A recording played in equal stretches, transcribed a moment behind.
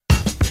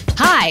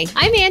Hi,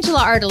 I'm Angela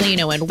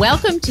Ardolino, and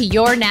welcome to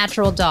Your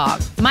Natural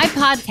Dog, my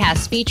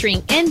podcast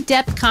featuring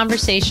in-depth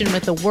conversation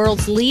with the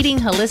world's leading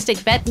holistic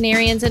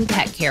veterinarians and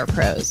pet care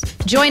pros.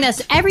 Join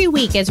us every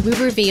week as we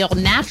reveal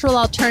natural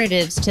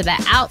alternatives to the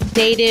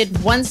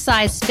outdated,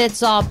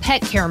 one-size-fits-all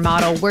pet care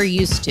model we're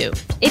used to.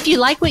 If you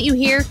like what you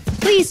hear,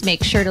 please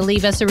make sure to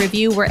leave us a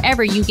review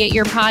wherever you get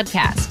your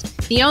podcast.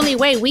 The only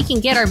way we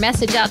can get our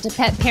message out to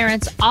pet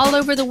parents all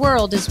over the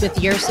world is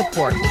with your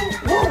support.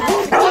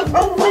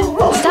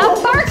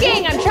 Stop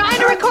barking! I'm trying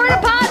to record a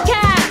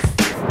podcast!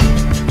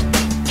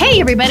 Hey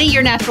everybody,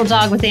 Your Natural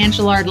Dog with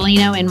Angela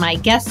Ardolino, and my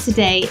guest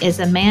today is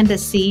Amanda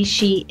Ree.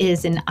 She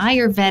is an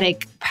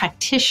Ayurvedic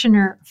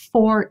practitioner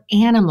for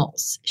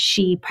animals.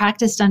 She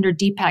practiced under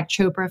Deepak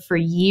Chopra for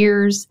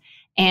years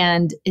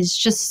and is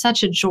just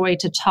such a joy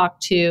to talk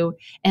to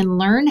and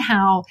learn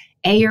how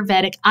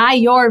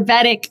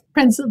Ayurvedic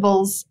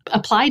principles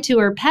apply to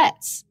our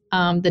pets.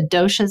 The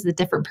doshas, the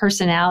different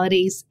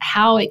personalities,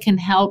 how it can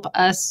help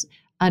us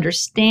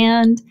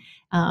understand,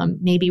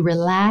 maybe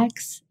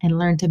relax and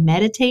learn to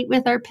meditate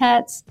with our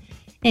pets.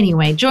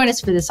 Anyway, join us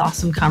for this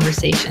awesome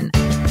conversation.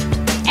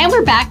 And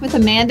we're back with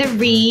Amanda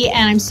Ree,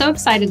 and I'm so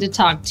excited to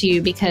talk to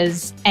you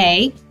because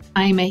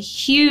I'm a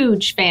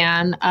huge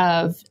fan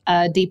of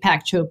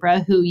Deepak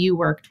Chopra, who you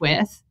worked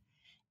with,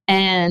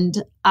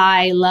 and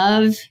I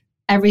love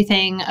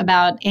everything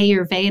about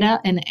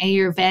Ayurveda and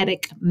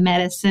Ayurvedic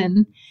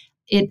medicine.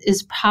 It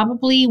is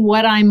probably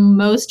what I'm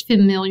most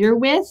familiar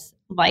with,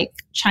 like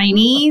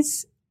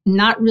Chinese,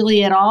 not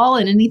really at all.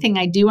 And anything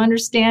I do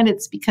understand,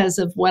 it's because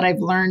of what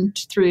I've learned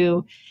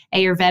through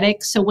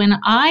Ayurvedic. So when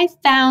I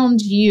found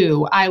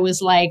you, I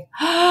was like,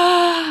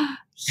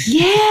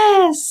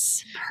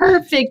 yes,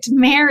 perfect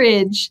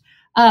marriage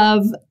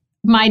of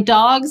my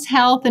dog's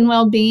health and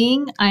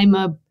well-being. I'm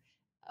a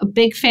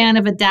big fan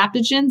of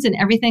adaptogens, and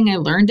everything I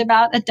learned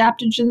about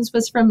adaptogens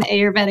was from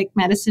Ayurvedic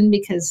medicine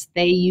because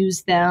they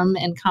use them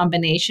in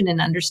combination and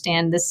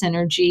understand the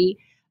synergy.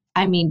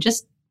 I mean,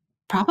 just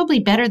probably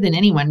better than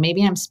anyone.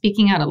 Maybe I'm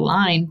speaking out of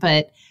line,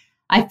 but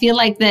I feel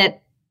like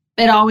that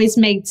it always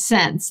made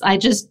sense. I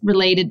just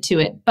related to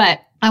it.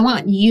 But I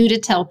want you to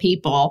tell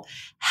people,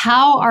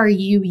 how are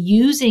you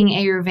using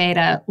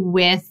Ayurveda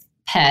with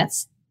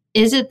pets?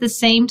 Is it the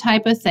same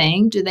type of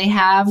thing? Do they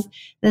have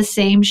the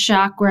same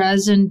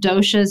chakras and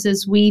doshas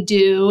as we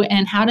do?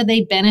 And how do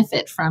they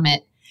benefit from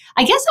it?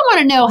 I guess I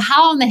want to know,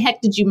 how in the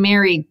heck did you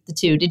marry the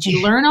two? Did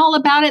you learn all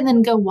about it and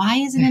then go, why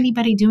isn't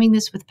anybody doing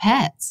this with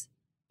pets?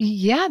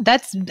 Yeah,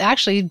 that's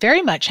actually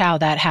very much how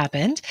that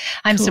happened.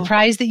 I'm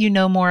surprised that you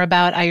know more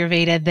about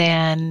Ayurveda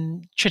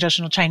than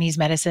traditional Chinese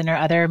medicine or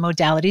other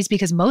modalities,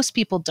 because most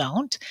people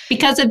don't.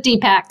 Because of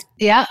Deepak.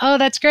 Yeah. Oh,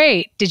 that's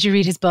great. Did you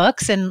read his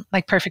books and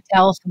like Perfect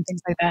Health and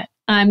things like that?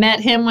 I met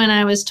him when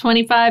I was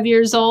 25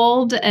 years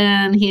old,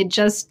 and he had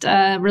just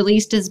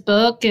released his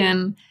book,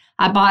 and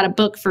I bought a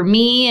book for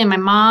me and my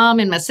mom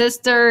and my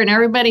sister, and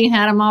everybody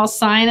had them all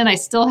sign it. I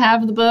still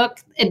have the book.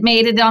 It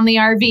made it on the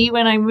RV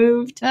when I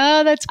moved.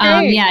 Oh, that's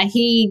great. Yeah,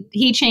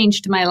 he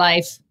changed my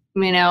life.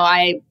 You know,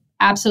 I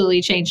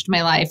absolutely changed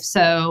my life.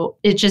 So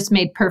it just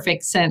made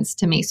perfect sense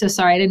to me. So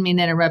sorry, I didn't mean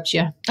to interrupt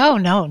you. Oh,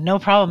 no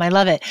problem. I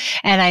love it.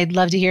 And I'd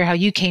love to hear how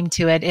you came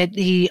to it.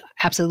 He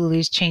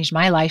absolutely changed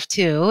my life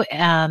too.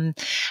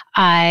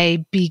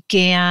 I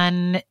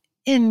began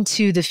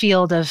into the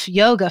field of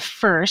yoga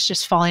first,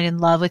 just falling in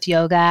love with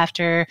yoga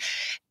after,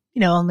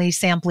 only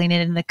sampling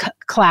it in the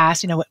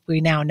class, what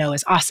we now know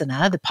as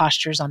asana, the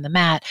postures on the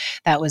mat.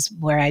 That was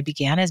where I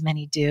began, as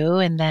many do.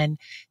 And then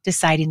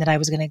deciding that I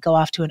was going to go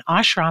off to an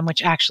ashram,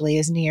 which actually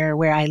is near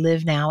where I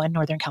live now in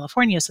Northern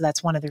California. So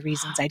that's one of the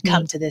reasons I'd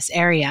come to this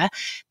area.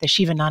 The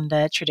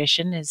Shivananda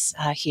tradition is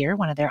here,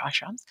 one of their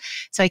ashrams.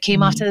 So I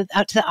came out to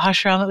the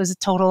ashram. It was a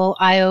total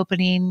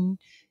eye-opening,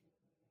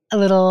 a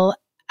little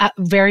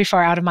very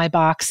far out of my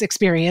box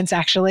experience,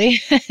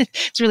 actually.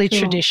 It's really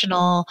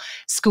traditional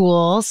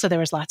school. So there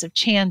was lots of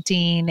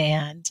chanting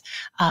and,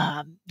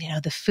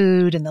 the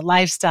food and the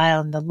lifestyle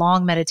and the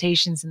long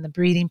meditations and the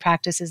breathing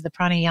practices, the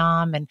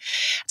pranayama, and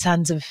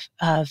tons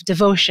of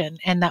devotion.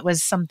 And that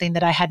was something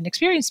that I hadn't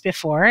experienced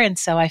before. And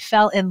so I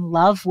fell in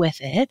love with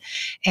it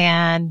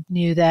and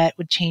knew that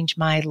would change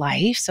my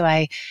life. So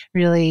I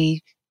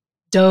really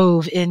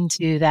dove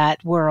into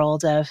that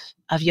world of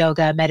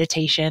yoga,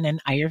 meditation,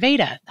 and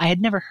Ayurveda. I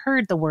had never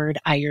heard the word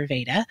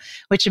Ayurveda,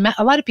 which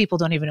a lot of people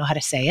don't even know how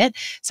to say it.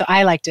 So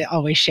I like to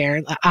always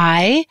share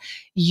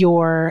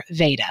your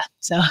Veda.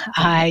 So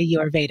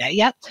Ayurveda.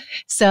 Yep.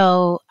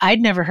 So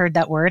I'd never heard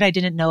that word. I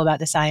didn't know about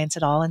the science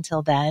at all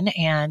until then.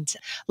 And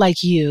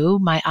like you,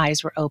 my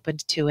eyes were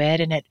opened to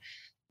it, and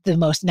the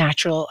most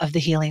natural of the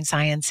healing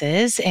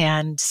sciences.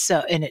 And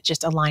it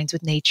just aligns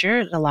with nature.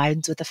 It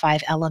aligns with the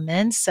 5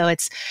 elements. So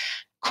it's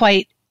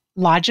quite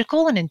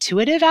logical and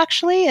intuitive,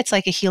 actually. It's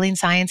like a healing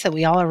science that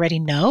we all already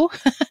know.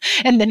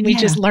 And then we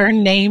just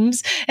learn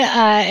names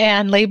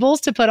and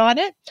labels to put on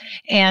it.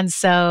 And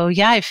so,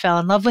 yeah, I fell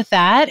in love with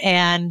that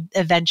and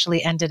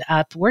eventually ended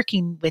up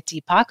working with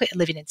Deepak,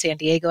 living in San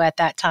Diego at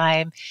that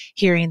time,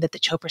 hearing that the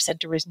Chopra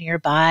Center was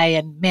nearby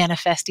and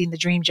manifesting the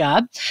dream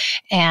job.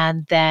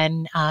 And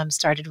then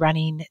started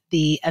running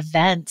the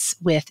events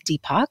with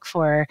Deepak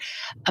for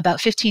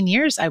about 15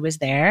 years. I was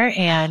there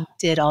and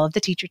did all of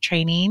the teacher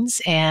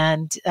trainings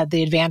and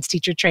the advanced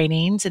teacher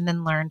trainings, and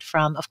then learned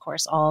from, of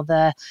course, all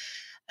the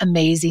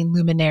amazing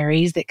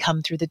luminaries that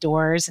come through the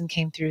doors and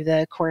came through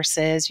the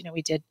courses. You know,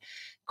 we did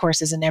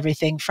courses in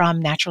everything from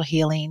natural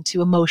healing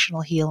to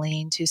emotional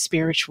healing to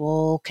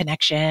spiritual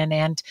connection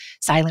and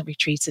silent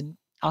retreats and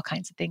all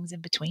kinds of things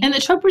in between. And the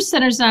Chopra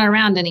Center's not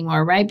around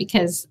anymore, right?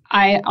 Because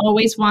I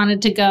always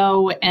wanted to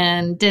go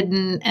and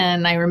didn't.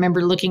 And I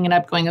remember looking it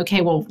up going,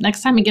 okay, well,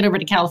 next time I get over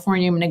to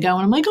California, I'm going to go.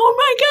 And I'm like, oh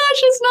my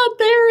gosh, it's not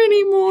there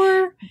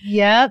anymore.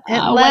 Yep.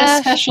 What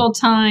a special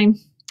time.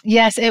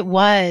 Yes, it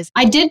was.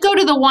 I did go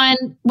to the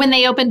one when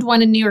they opened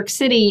one in New York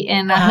City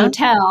in a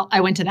hotel.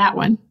 I went to that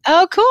one.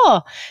 Oh,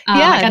 cool.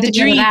 Yeah,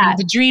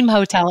 the Dream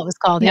Hotel it was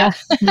called. Yeah.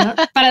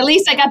 But at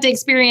least I got to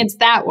experience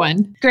that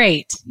one.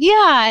 Great.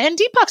 Yeah. And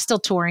Deepak's still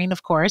touring,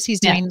 of course. He's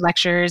doing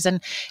lectures and,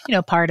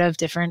 part of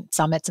different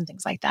summits and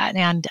things like that.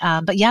 And,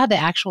 but yeah, the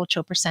actual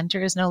Chopra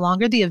Center is no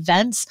longer. The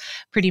events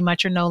pretty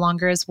much are no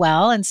longer as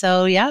well. And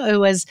so, yeah, it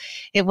was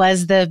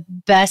the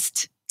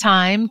best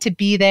time to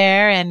be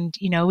there. And,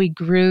 we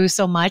grew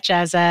so much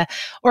as a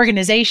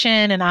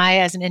organization and I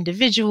as an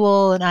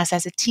individual and us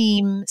as a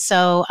team.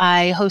 So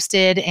I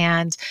hosted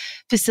and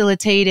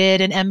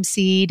facilitated and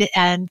emceed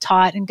and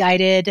taught and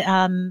guided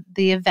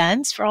the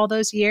events for all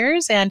those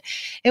years. And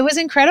it was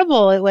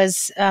incredible. It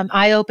was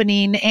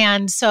eye-opening.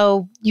 And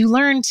so you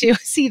learn to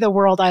see the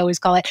world, I always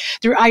call it,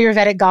 through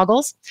Ayurvedic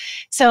goggles.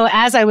 So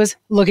as I was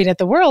looking at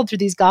the world through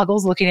these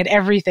goggles, looking at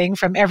everything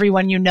from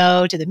everyone you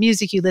know to the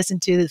music you listen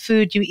to, the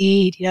food you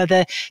eat,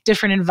 the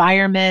different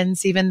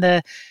environments, even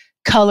the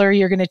color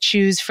you're going to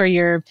choose for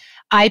your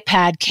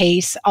iPad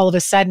case, all of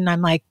a sudden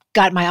I'm like,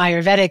 got my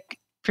Ayurvedic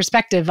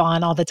perspective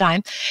on all the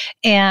time.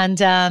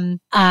 And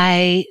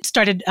I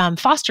started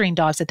fostering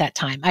dogs at that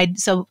time.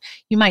 So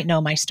you might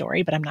know my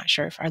story, but I'm not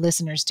sure if our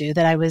listeners do,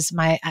 that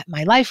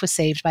my life was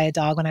saved by a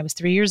dog when I was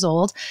 3 years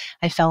old.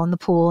 I fell in the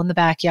pool in the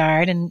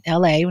backyard in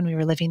LA when we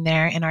were living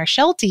there. And our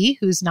Sheltie,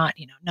 who's not,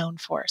 known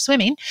for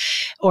swimming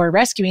or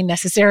rescuing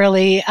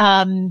necessarily,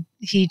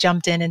 he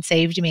jumped in and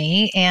saved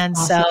me. And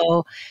awesome.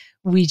 So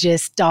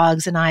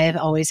dogs and I have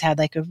always had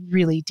like a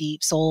really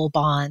deep soul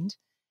bond.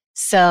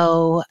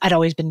 So I'd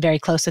always been very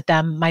close with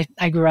them.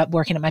 I grew up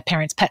working at my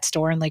parents' pet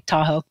store in Lake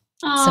Tahoe.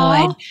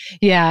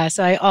 Aww.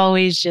 So I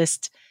always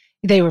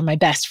they were my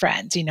best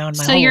friends, in my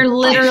So you're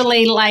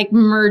literally like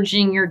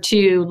merging your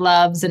two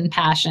loves and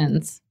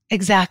passions.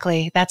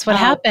 Exactly. That's what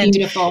happened.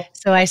 Beautiful.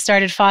 So I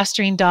started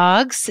fostering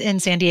dogs in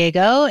San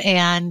Diego.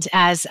 And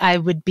as I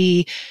would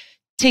be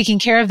taking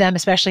care of them,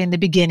 especially in the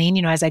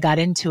beginning, as I got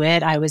into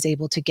it, I was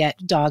able to get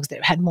dogs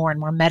that had more and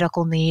more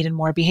medical need and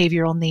more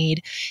behavioral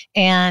need.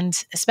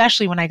 And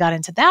especially when I got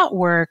into that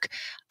work,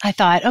 I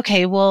thought,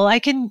 okay, well, I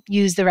can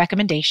use the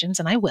recommendations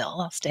and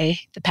I'll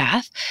stay the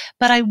path.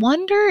 But I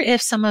wonder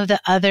if some of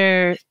the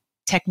other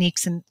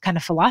techniques and kind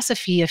of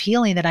philosophy of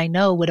healing that I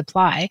know would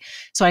apply.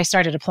 So I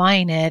started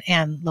applying it,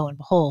 and lo and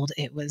behold,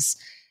 it was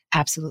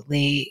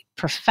absolutely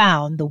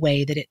profound the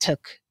way that it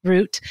took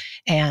root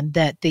and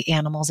that the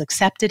animals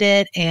accepted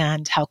it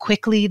and how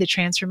quickly the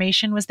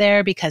transformation was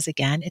there, because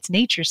again, it's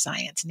nature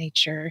science,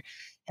 nature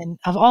and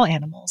of all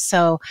animals.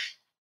 So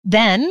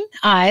then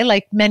I,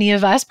 like many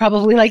of us,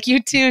 probably like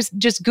you too,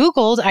 just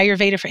Googled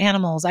Ayurveda for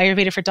animals,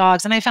 Ayurveda for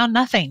dogs, and I found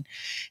nothing.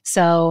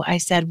 So I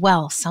said,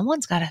 well,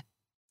 someone's got to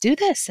do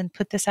this and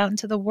put this out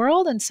into the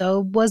world. And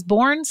so was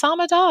born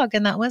Sama Dog.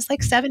 And that was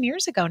like 7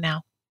 years ago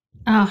now.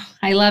 Oh,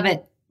 I love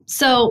it.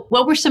 So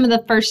what were some of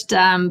the first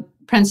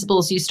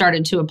principles you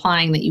started to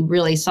applying that you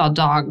really saw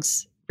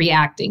dogs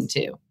reacting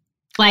to?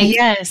 Like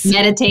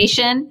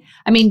meditation?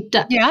 I mean,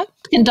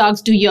 can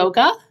dogs do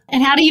yoga?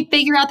 And how do you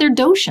figure out their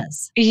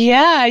doshas?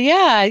 Yeah.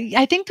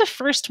 I think the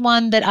first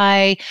one that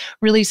I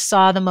really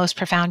saw the most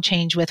profound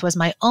change with was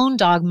my own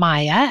dog,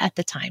 Maya. At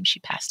the time, she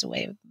passed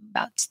away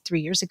about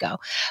 3 years ago.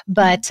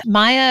 But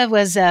Maya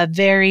was a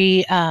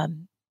very...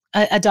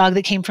 a dog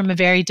that came from a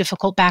very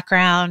difficult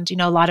background,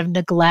 a lot of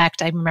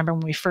neglect. I remember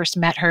when we first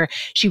met her,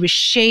 she was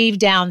shaved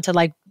down to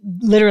like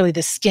literally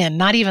the skin,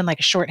 not even like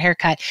a short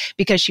haircut,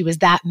 because she was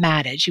that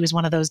matted. She was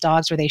one of those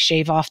dogs where they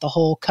shave off the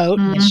whole coat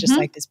and it's just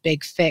like this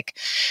big thick.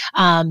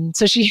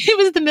 So it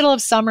was the middle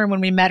of summer when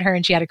we met her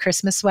and she had a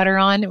Christmas sweater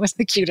on. It was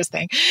the cutest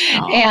thing.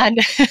 Aww.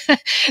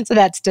 And so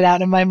that stood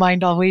out in my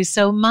mind always.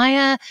 So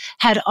Maya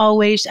had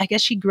always, I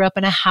guess she grew up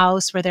in a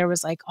house where there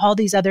was like all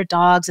these other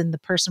dogs and the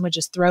person would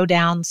just throw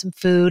down some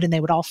food and they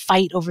would all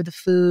fight over the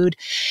food,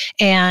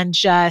 and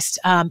just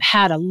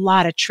had a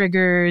lot of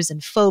triggers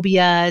and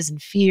phobias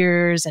and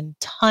fears and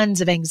tons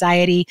of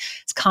anxiety.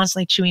 Was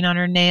constantly chewing on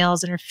her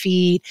nails and her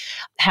feet,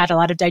 had a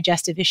lot of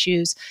digestive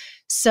issues.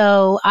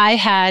 So I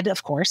had,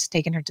 of course,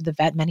 taken her to the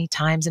vet many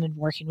times and been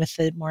working with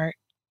the more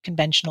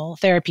conventional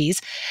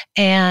therapies.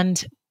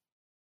 And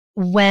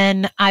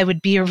when I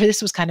would be,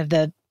 this was kind of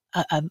a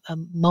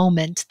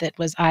moment that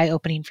was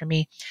eye-opening for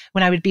me.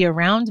 When I would be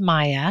around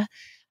Maya,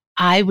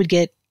 I would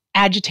get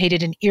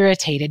agitated and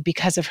irritated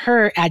because of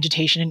her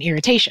agitation and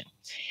irritation.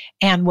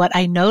 And what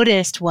I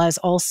noticed was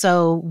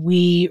also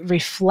we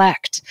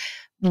reflect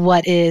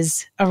what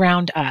is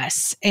around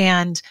us.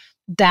 And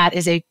that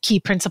is a key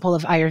principle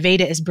of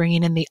Ayurveda, is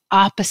bringing in the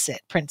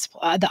opposite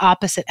principle, the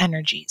opposite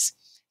energies.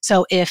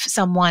 So if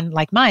someone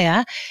like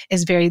Maya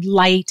is very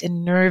light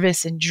and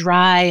nervous and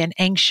dry and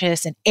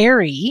anxious and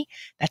airy,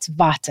 that's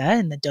Vata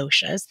in the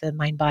doshas, the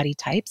mind-body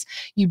types,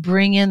 you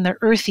bring in the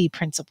earthy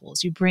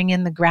principles, you bring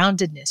in the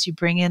groundedness, you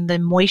bring in the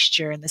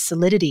moisture and the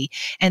solidity,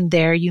 and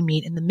there you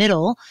meet in the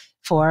middle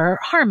for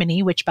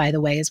harmony, which, by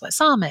the way, is what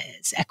Sama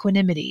is,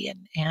 equanimity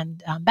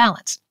and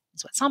balance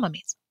is what Sama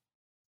means.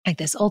 Like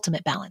this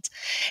ultimate balance.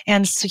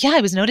 And so, yeah,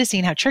 I was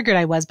noticing how triggered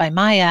I was by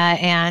Maya.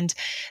 And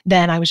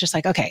then I was just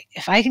like, okay,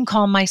 if I can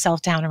calm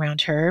myself down around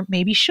her,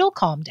 maybe she'll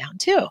calm down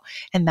too.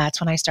 And that's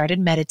when I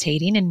started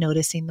meditating and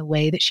noticing the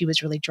way that she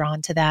was really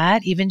drawn to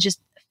that. Even just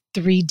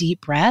 3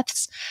 deep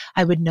breaths,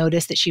 I would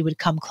notice that she would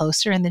come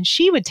closer and then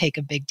she would take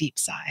a big, deep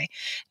sigh.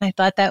 And I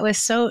thought that was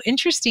so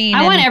interesting.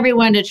 I want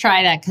everyone to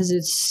try that because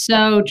it's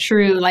so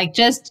true. Like,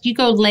 just you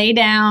go lay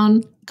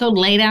down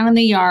in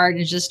the yard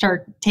and just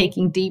start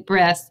taking deep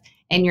breaths.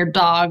 And your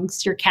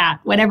dogs, your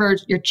cat, whatever,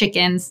 your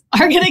chickens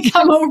are going to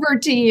come over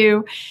to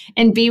you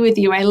and be with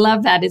you. I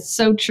love that. It's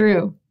so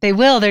true. They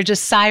will. They're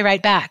just sigh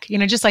right back.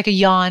 Just like a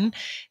yawn.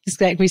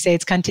 It's like we say,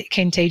 it's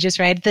contagious,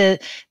 right? The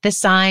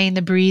sighing,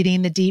 the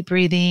breathing, the deep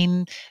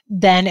breathing,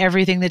 then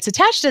everything that's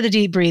attached to the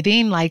deep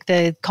breathing, like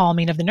the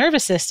calming of the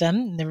nervous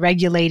system, the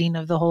regulating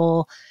of the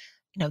whole,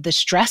 the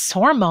stress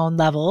hormone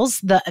levels,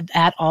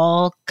 that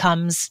all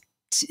comes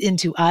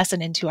into us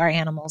and into our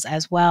animals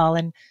as well.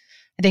 And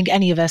I think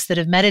any of us that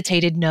have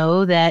meditated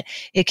know that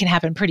it can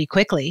happen pretty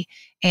quickly.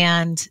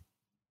 And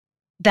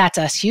that's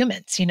us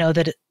humans,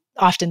 that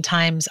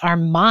oftentimes our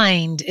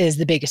mind is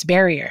the biggest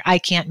barrier. I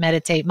can't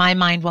meditate. My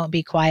mind won't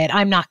be quiet.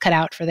 I'm not cut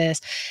out for this,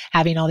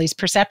 having all these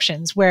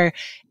perceptions, where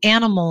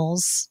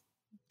animals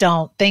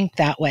don't think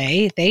that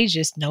way. They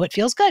just know it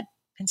feels good.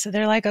 And so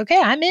they're like,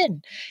 okay, I'm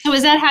in. So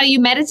is that how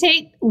you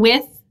meditate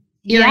with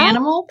your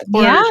animal?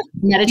 Or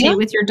meditate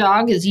with your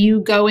dog, as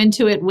you go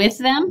into it with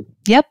them?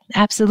 Yep,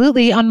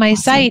 absolutely. On my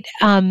site,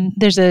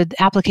 there's a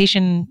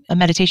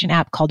meditation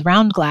app called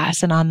Round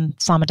Glass, and on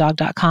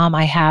samadog.com,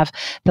 I have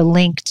the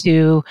link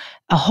to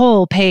a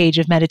whole page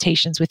of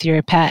meditations with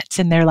your pets,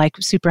 and they're like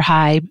super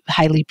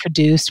highly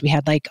produced. We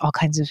had like all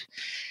kinds of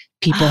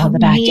people on the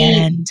back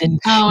end. And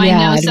I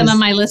know some of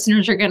my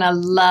listeners are going to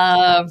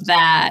love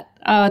that.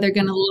 Oh, they're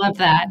going to love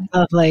that.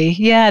 Lovely.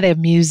 Yeah, they have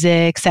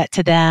music set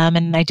to them,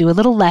 and I do a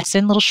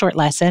little short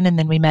lesson, and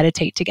then we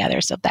meditate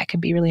together. So that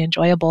can be really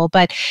enjoyable.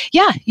 But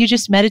yeah, you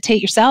just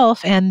meditate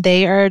yourself, and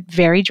they are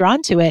very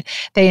drawn to it.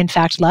 They, in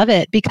fact, love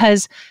it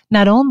because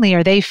not only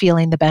are they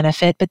feeling the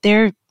benefit, but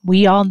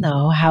we all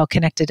know how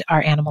connected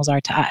our animals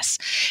are to us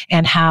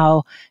and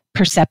how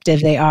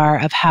perceptive they are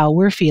of how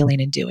we're feeling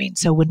and doing.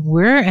 So when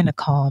we're in a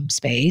calm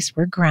space,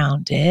 we're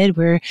grounded,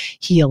 we're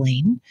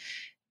healing,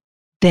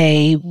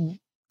 they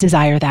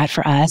desire that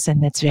for us.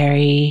 And it's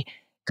very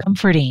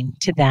comforting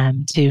to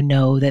them to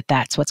know that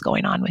that's what's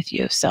going on with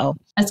you. So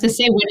I was going to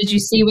say, what did you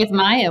see with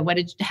Maya?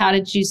 How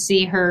did you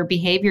see her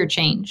behavior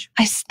change?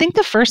 I think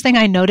the first thing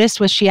I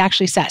noticed was she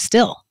actually sat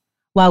still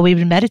while we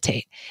would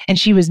meditate, and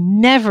she was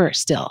never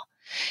still.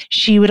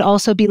 She would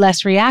also be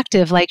less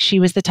reactive. Like, she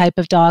was the type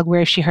of dog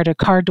where if she heard a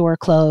car door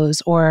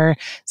close or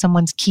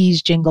someone's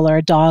keys jingle or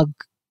a dog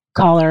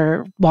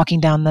collar walking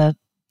down the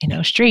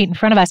street in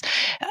front of us,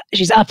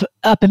 she's up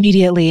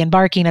immediately and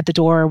barking at the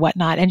door or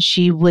whatnot. And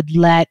she would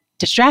let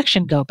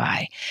distraction go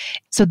by.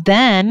 So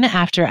then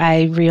after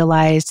I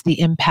realized the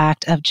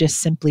impact of just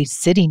simply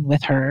sitting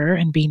with her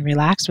and being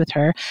relaxed with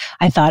her,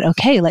 I thought,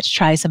 okay, let's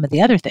try some of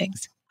the other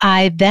things.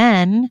 I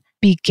then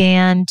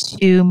began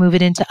to move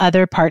it into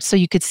other parts. So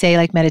you could say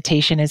like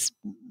meditation is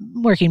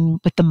working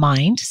with the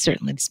mind,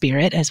 certainly the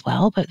spirit as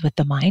well, but with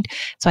the mind.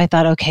 So I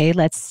thought, okay,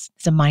 it's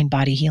a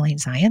mind-body healing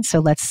science.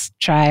 So let's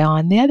try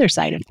on the other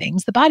side of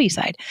things, the body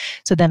side.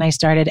 So then I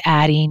started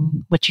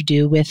adding what you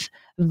do with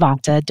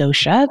Vata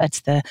dosha.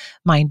 That's the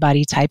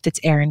mind-body type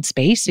that's air and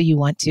space. So you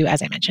want to,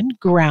 as I mentioned,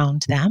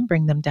 ground them,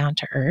 bring them down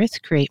to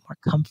earth, create more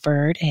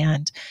comfort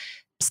and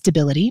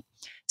stability.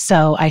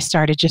 So I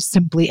started just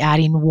simply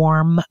adding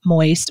warm,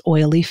 moist,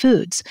 oily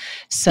foods.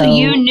 So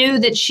you knew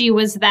that she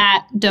was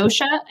that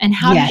dosha? And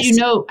how did you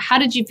know? How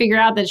did you figure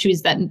out that she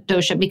was that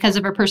dosha? Because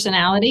of her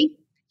personality?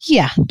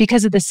 Yeah,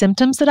 because of the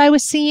symptoms that I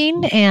was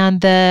seeing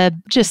and the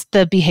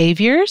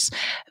behaviors.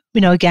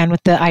 Again,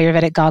 with the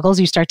Ayurvedic goggles,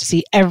 you start to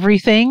see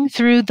everything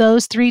through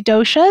those 3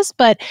 doshas.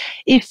 But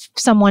if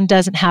someone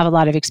doesn't have a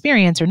lot of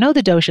experience or know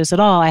the doshas at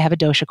all, I have a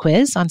dosha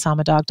quiz on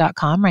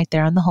samadog.com right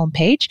there on the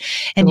homepage.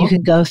 And you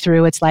can go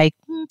through, it's like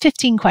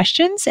 15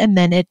 questions, and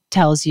then it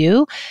tells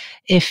you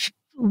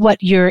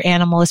what your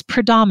animal is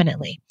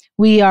predominantly.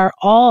 We are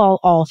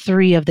all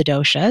 3 of the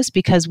doshas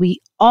because we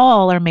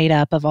all are made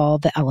up of all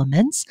the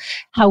elements.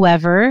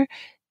 However,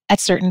 at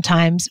certain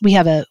times. We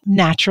have a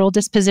natural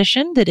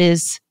disposition that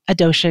is a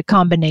dosha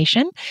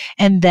combination,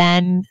 and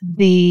then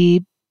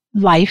the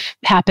life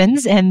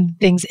happens and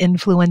things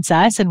influence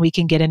us and we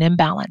can get an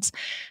imbalance.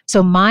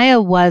 So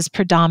Maya was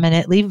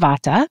predominantly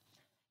Vata.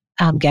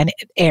 Again,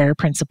 air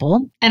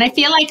principle. And I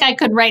feel like I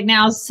could right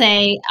now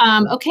say,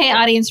 okay,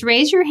 audience,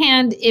 raise your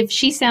hand if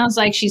she sounds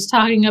like she's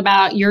talking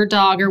about your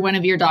dog or one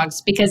of your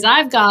dogs, because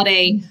I've got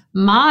a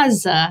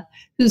Mazda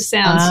who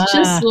sounds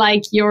just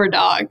like your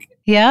dog.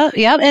 Yeah.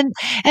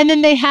 And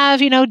then they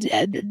have,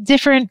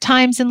 different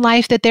times in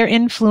life that they're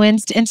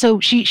influenced. And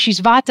so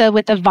she's Vata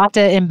with a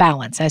Vata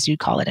imbalance, as you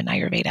call it in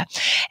Ayurveda.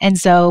 And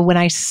so when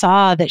I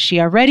saw that she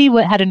already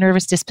had a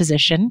nervous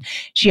disposition,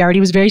 she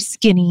already was very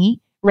skinny,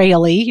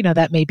 raily,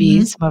 that may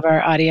be some of our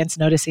audience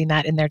noticing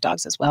that in their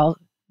dogs as well.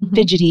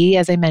 Fidgety,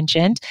 as I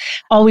mentioned,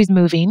 always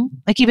moving,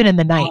 like even in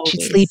the night,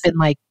 she'd sleep in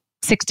like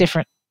 6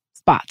 different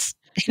spots.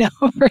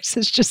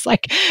 Versus just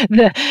like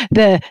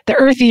the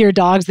earthier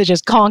dogs that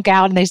just conk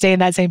out and they stay in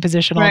that same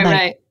position all night.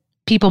 Right.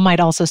 People might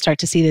also start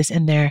to see this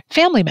in their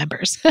family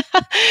members.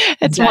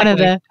 It's one of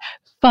the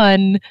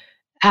fun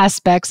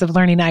aspects of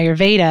learning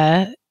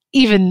Ayurveda.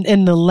 Even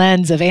in the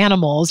lens of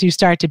animals, you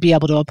start to be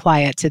able to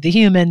apply it to the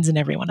humans and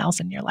everyone else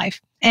in your life.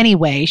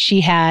 Anyway,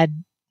 she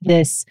had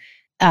this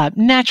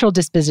natural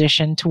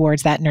disposition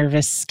towards that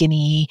nervous,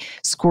 skinny,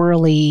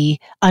 squirrely,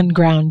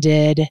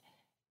 ungrounded,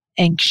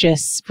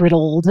 anxious,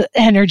 riddled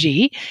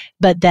energy.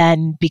 But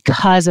then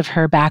because of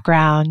her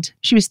background,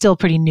 she was still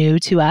pretty new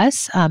to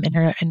us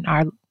in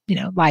our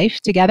life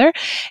together.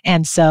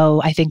 And so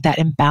I think that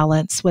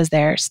imbalance was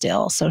there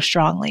still so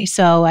strongly.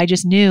 So I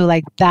just knew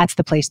like that's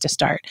the place to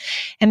start.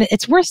 And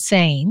it's worth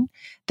saying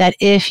that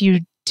if you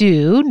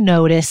do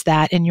notice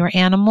that in your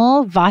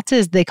animal, Vata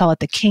is, they call it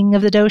the king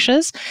of the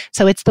doshas.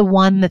 So it's the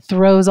one that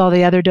throws all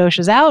the other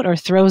doshas out or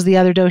throws the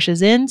other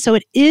doshas in. So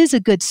it is a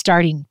good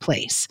starting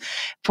place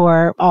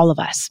for all of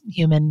us,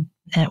 human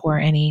or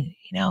any,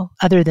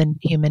 other than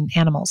human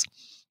animals.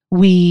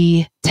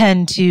 We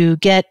tend to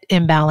get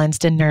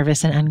imbalanced and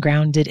nervous and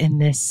ungrounded in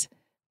this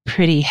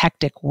pretty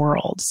hectic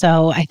world.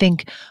 So I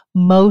think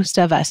most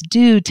of us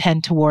do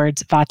tend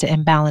towards Vata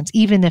imbalance,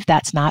 even if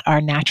that's not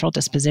our natural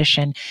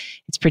disposition.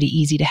 It's pretty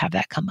easy to have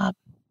that come up.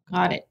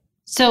 Got it.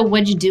 So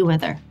what'd you do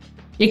with her?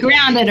 You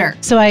grounded her.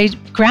 So I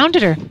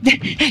grounded her.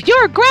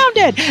 You're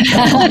grounded.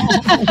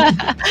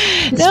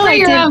 It's for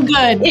your own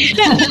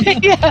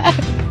good. Yeah.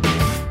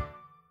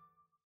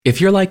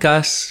 If you're like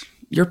us,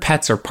 your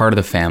pets are part of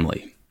the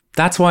family.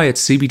 That's why at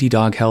CBD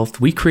Dog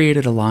Health, we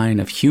created a line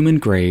of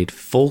human-grade,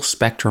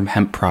 full-spectrum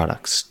hemp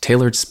products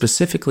tailored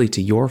specifically to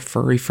your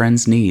furry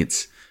friend's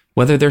needs.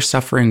 Whether they're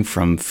suffering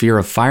from fear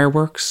of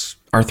fireworks,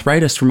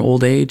 arthritis from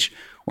old age,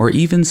 or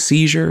even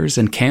seizures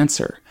and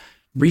cancer,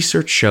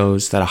 research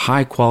shows that a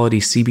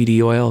high-quality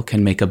CBD oil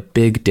can make a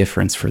big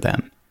difference for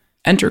them.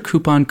 Enter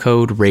coupon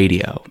code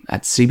RADIO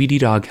at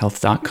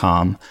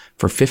cbddoghealth.com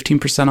for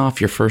 15%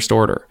 off your first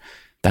order.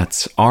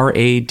 That's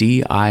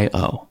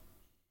RADIO.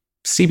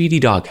 CBD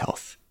Dog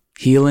Health,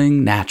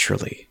 healing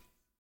naturally.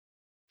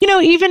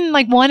 Even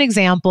like one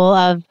example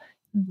of,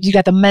 you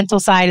got the mental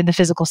side and the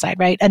physical side,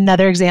 right?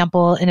 Another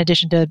example, in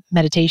addition to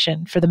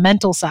meditation for the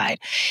mental side,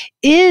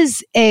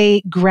 is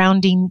a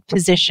grounding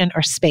position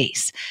or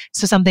space.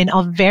 So something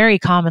I'll very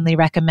commonly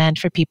recommend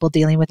for people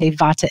dealing with a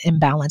Vata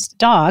imbalanced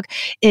dog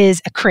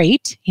is a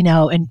crate,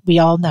 and we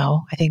all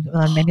know, I think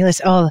on many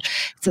lists, so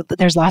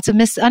there's lots of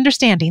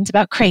misunderstandings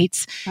about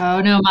crates.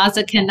 Oh no,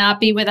 Mazda cannot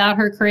be without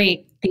her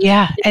crate.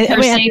 Yeah. It's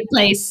her safe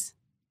place.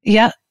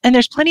 Yeah. And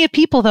there's plenty of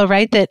people though,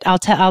 right, that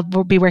I'll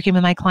be working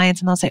with my clients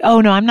and they'll say,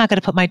 oh no, I'm not going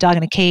to put my dog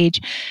in a cage.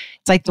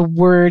 It's like the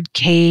word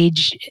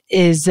cage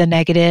is a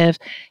negative.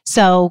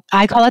 So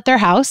I call it their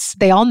house.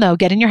 They all know,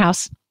 get in your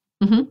house.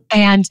 Mm-hmm.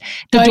 And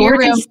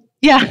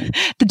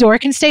the door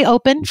can stay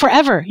open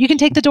forever. You can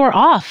take the door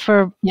off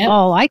for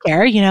all I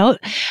care,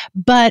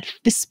 but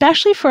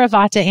especially for a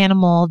Vata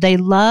animal, they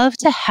love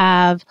to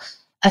have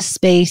a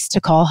space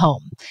to call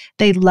home.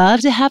 They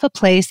love to have a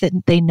place that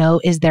they know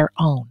is their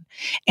own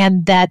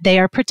and that they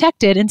are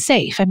protected and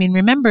safe. I mean,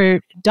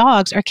 remember,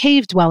 dogs are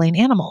cave-dwelling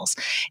animals.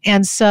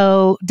 And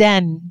so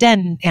den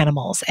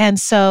animals. And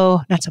so,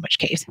 not so much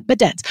caves, but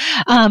dens.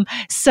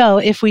 So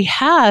if we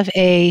have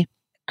a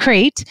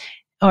crate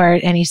or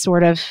any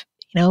sort of,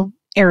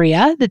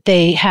 area that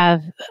they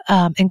have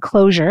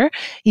enclosure,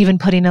 even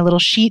putting a little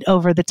sheet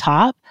over the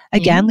top,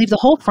 again, leave the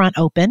whole front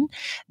open.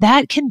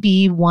 That can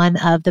be one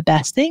of the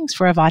best things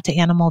for a Vata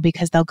animal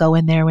because they'll go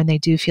in there when they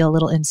do feel a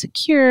little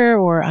insecure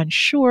or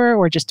unsure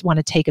or just want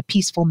to take a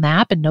peaceful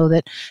nap and know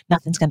that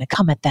nothing's going to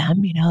come at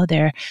them.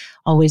 They're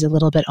always a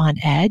little bit on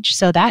edge.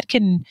 So that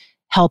can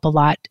help a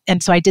lot.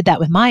 And so I did that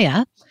with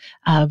Maya.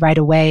 Right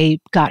away,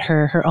 got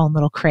her own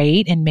little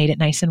crate and made it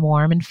nice and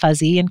warm and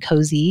fuzzy and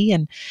cozy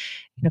and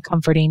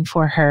comforting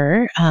for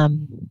her.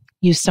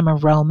 Use some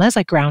aromas,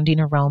 like grounding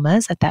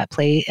aromas at that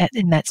place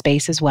in that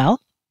space as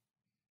well.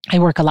 I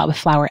work a lot with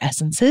flower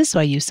essences, so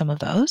I use some of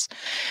those.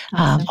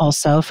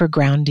 Also for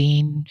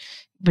grounding,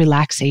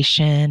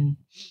 relaxation,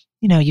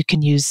 You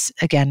can use,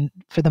 again,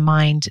 for the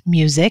mind,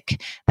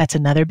 music. That's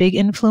another big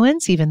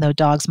influence, even though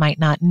dogs might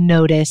not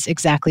notice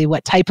exactly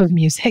what type of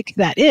music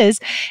that is.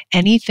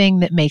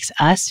 Anything that makes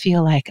us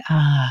feel like,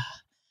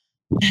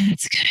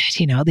 that's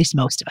good, at least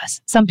most of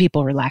us. Some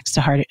people relax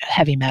to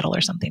heavy metal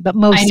or something, but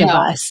most of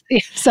us.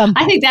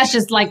 I think that's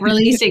just like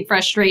releasing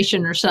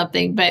frustration or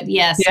something. But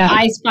yes, yeah.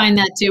 I find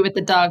that too with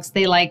the dogs.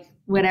 They like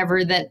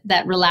whatever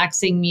that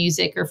relaxing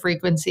music or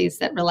frequencies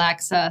that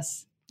relax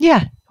us.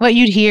 Yeah. What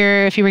you'd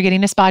hear if you were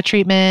getting a spa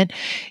treatment,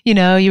 you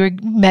were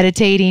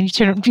meditating,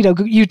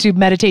 YouTube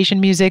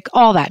meditation music,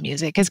 all that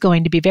music is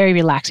going to be very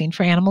relaxing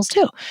for animals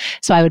too.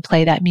 So I would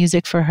play that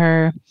music for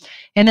her.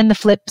 And then the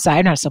flip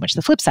side, not so much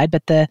the flip side,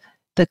 but the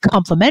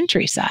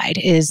complementary side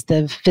is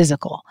the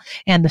physical.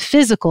 And the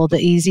physical, the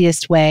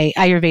easiest way,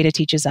 Ayurveda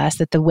teaches us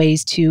that the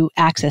ways to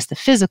access the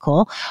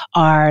physical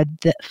are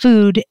the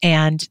food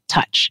and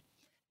touch.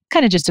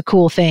 Kind of just a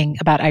cool thing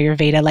about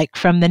Ayurveda. Like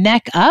from the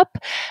neck up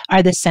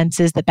are the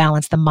senses that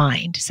balance the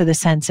mind. So the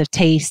sense of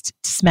taste,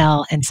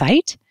 smell, and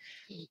sight,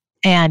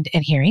 and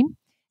hearing.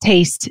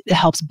 Taste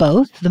helps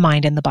both the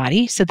mind and the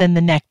body. So then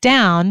the neck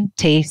down,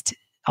 taste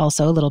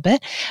also a little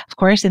bit, of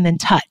course, and then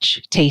touch,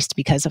 taste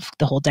because of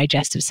the whole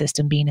digestive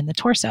system being in the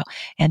torso,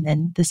 and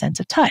then the sense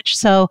of touch.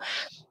 So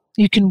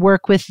you can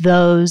work with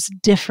those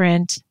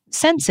different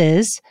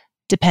senses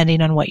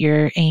depending on what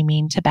you're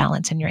aiming to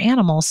balance in your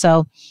animal.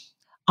 So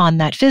on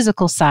that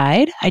physical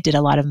side, I did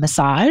a lot of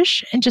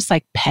massage and just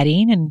like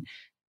petting and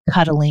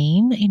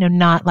cuddling,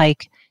 not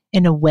like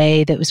in a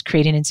way that was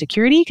creating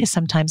insecurity, because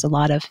sometimes a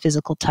lot of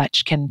physical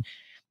touch can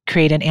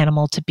create an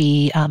animal to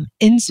be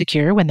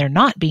insecure when they're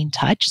not being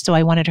touched. So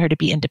I wanted her to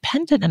be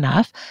independent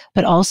enough,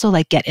 but also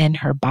like get in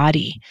her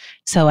body.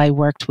 So I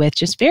worked with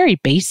just very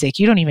basic,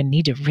 you don't even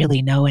need to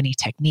really know any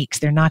techniques.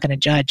 They're not going to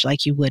judge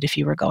like you would if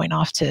you were going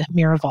off to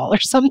Miraval or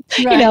some,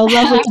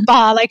 lovely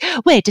spa, like,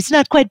 wait, it's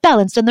not quite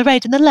balanced on the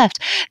right and the left.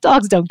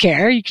 Dogs don't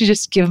care. You can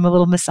just give them a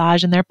little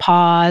massage in their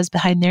paws,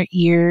 behind their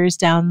ears,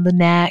 down the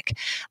neck,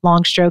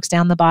 long strokes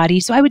down the body.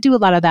 So I would do a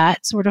lot of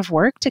that sort of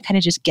work to kind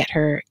of just get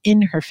her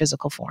in her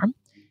physical form.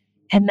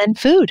 And then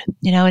food,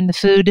 in the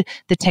food,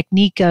 the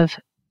technique of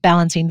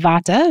balancing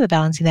vata,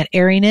 balancing that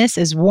airiness,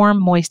 is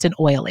warm, moist, and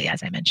oily,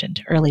 as I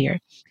mentioned earlier.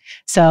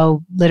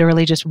 So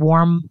literally just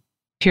warm,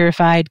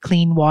 purified,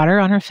 clean water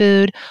on her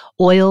food,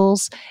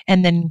 oils,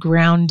 and then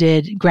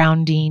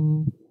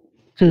grounding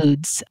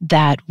foods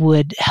that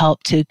would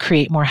help to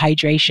create more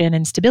hydration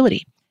and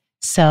stability.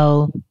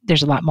 So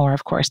there's a lot more,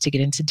 of course, to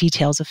get into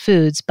details of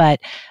foods,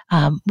 but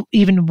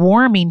even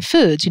warming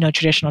foods,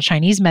 traditional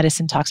Chinese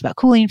medicine talks about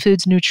cooling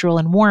foods, neutral,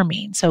 and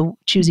warming. So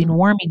choosing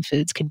warming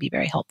foods can be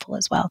very helpful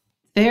as well.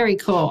 Very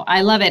cool.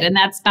 I love it. And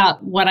that's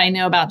about what I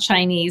know about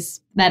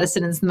Chinese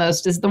medicine is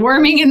the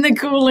warming and the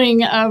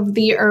cooling of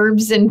the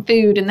herbs and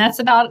food. And that's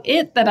about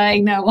it that I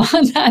know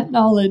on that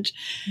knowledge.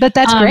 But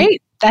that's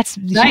great. That's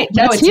right.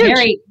 That's it's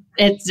huge.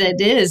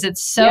 It is.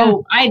 It's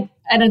so,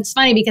 and it's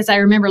funny because I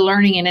remember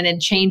learning it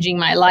and changing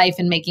my life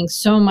and making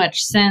so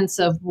much sense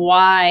of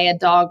why a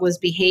dog was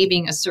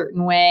behaving a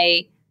certain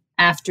way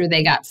after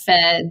they got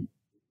fed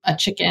a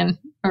chicken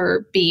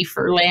or beef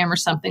or lamb or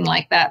something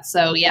like that.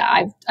 So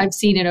yeah, I've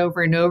seen it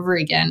over and over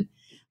again.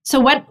 So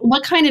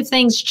what kind of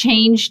things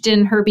changed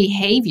in her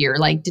behavior?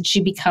 Like, did she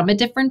become a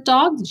different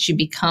dog? Did she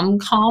become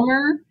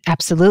calmer?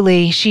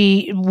 Absolutely.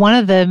 One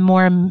of the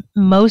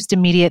most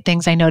immediate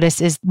things I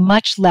noticed is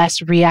much less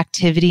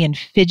reactivity and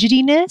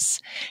fidgetiness.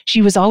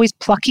 She was always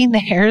plucking the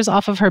hairs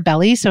off of her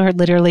belly. So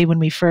literally when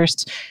we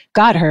first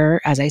got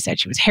her, as I said,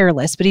 she was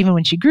hairless, but even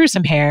when she grew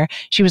some hair,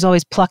 she was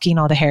always plucking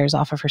all the hairs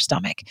off of her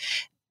stomach.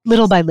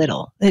 Little by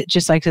little,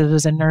 just like it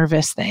was a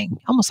nervous thing,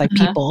 almost like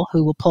people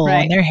who will pull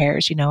on their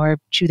hairs, or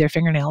chew their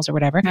fingernails or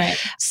whatever. Right.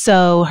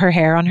 So her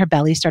hair on her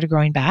belly started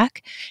growing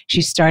back.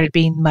 She started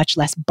being much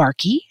less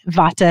barky.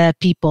 Vata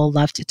people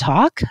love to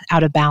talk,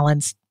 out of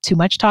balance, too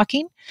much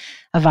talking.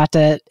 A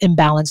Vata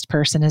imbalanced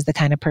person is the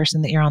kind of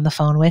person that you're on the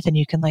phone with and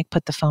you can like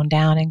put the phone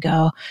down and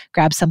go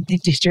grab something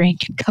to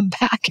drink and come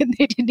back and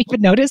they didn't even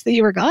notice that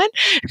you were gone.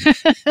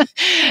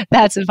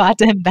 That's a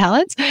Vata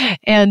imbalance.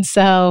 And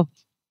so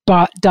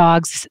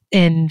dogs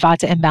in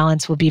Vata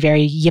imbalance will be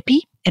very yippy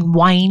and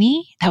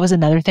whiny. That was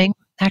another thing,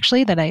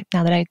 actually, now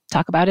that I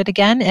talk about it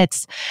again,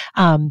 it's,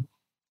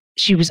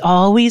 she was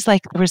always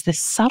like, there was this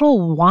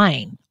subtle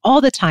whine all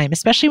the time,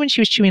 especially when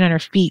she was chewing on her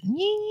feet,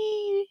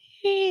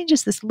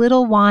 just this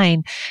little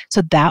whine.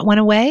 So that went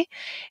away.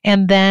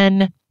 And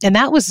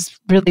that was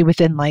really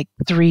within like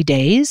 3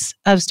 days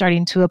of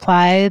starting to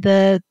apply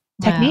the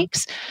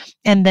techniques.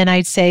 And then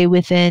I'd say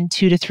within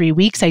 2 to 3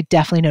 weeks, I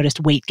definitely noticed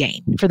weight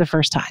gain for the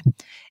first time.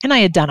 And I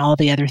had done all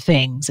the other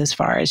things as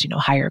far as,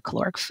 higher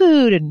caloric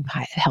food and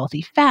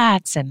healthy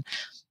fats and,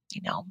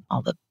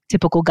 all the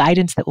typical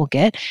guidance that we'll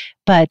get.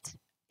 But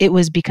it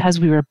was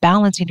because we were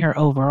balancing her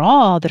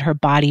overall that her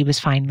body was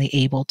finally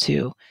able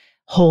to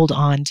hold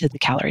on to the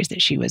calories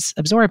that she was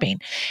absorbing.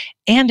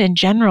 And in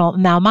general,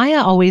 now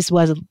Maya always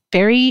was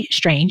very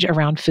strange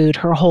around food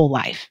her whole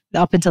life,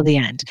 up until the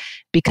end,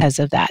 because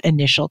of that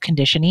initial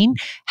conditioning.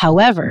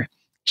 However,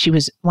 she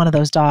was one of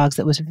those dogs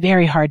that was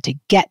very hard to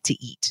get to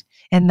eat.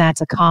 And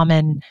that's a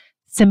common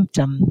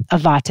symptom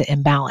of vata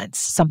imbalance.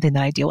 Something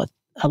that I deal with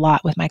a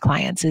lot with my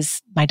clients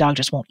is my dog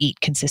just won't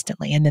eat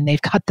consistently. And then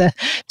they've got the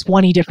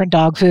 20 different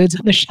dog foods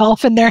on the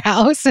shelf in their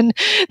house and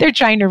they're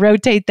trying to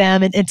rotate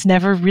them and it's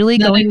never really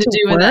going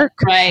to work.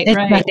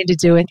 It's nothing to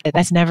do with it.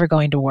 That's never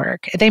going to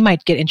work. They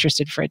might get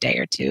interested for a day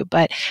or two,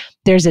 but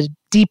there's a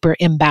deeper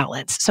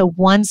imbalance. So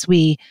once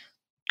we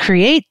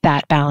create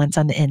that balance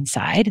on the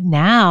inside,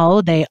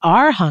 now they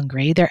are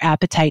hungry, their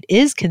appetite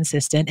is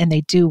consistent, and they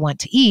do want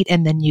to eat.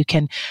 And then you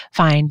can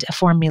find a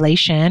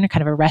formulation or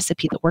kind of a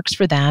recipe that works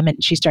for them.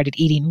 And she started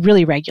eating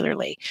really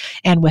regularly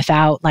and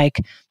without like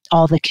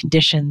all the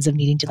conditions of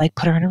needing to like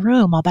put her in a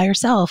room all by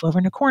herself over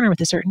in a corner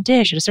with a certain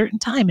dish at a certain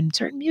time and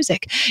certain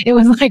music. It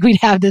was like we'd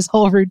have this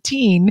whole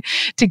routine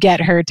to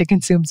get her to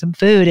consume some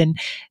food. And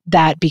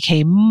that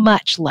became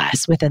much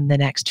less within the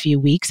next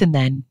few weeks. And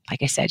then,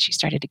 like I said, she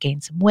started to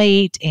gain some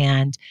weight.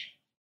 And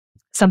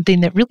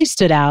something that really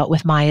stood out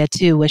with Maya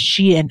too was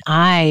she and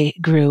I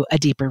grew a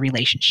deeper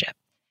relationship.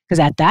 Because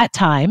at that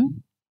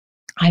time,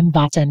 I'm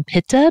Vata and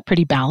Pitta,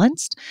 pretty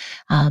balanced.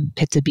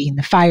 Pitta being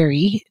the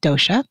fiery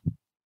dosha,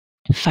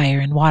 fire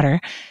and water.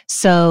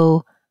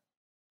 So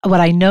what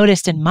I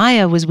noticed in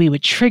Maya was we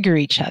would trigger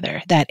each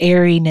other. That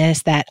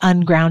airiness, that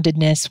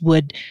ungroundedness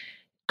would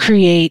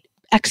create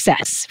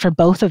excess for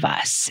both of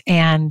us.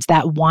 And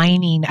that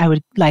whining, I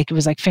would like, it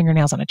was like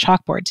fingernails on a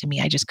chalkboard to me.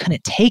 I just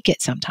couldn't take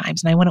it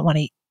sometimes. And I wouldn't want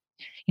to,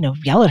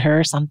 yell at her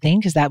or something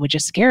because that would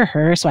just scare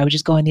her. So I would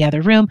just go in the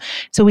other room.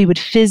 So we would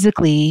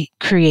physically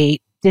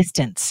create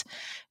distance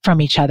from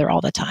each other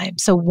all the time.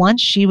 So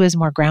once she was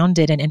more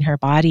grounded and in her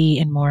body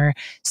and more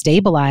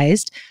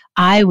stabilized,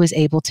 I was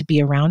able to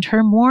be around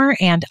her more.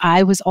 And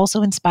I was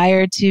also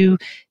inspired to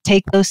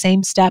take those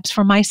same steps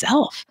for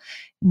myself,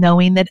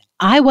 knowing that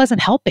I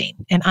wasn't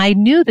helping and I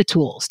knew the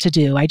tools to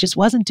do. I just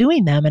wasn't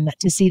doing them. And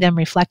to see them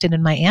reflected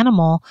in my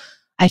animal,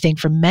 I think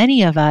for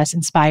many of us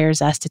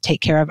inspires us to take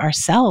care of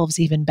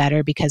ourselves even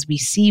better because we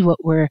see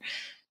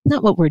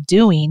not what we're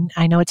doing.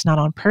 I know it's not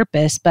on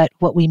purpose, but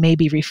what we may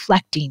be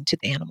reflecting to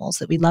the animals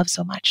that we love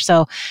so much.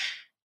 So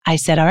I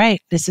said, all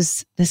right, this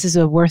is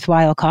a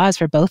worthwhile cause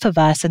for both of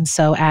us. And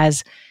so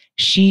as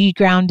she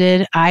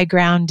grounded, I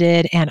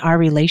grounded, and our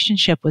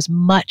relationship was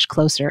much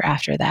closer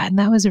after that. And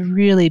that was a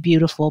really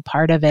beautiful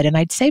part of it. And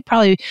I'd say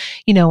probably,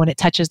 when it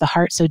touches the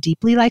heart so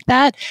deeply like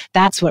that,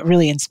 that's what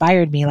really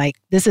inspired me. Like,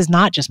 this is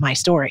not just my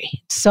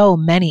story. So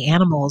many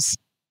animals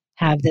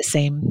have the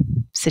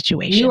same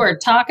situation. You are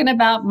talking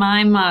about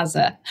my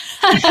Maza,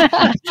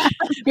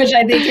 which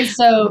I think is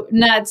so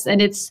nuts. And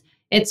it's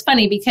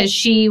funny because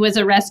she was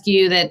a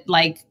rescue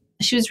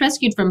she was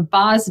rescued from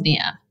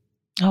Bosnia.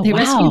 Oh, they wow.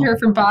 rescued her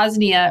from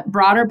Bosnia,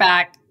 brought her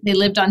back. They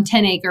lived on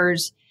 10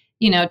 acres,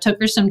 took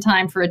her some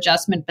time for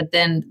adjustment, but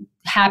then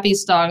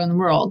happiest dog in the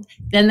world.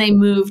 Then they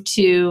moved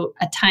to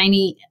a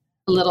tiny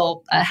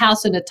little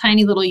house in a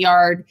tiny little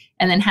yard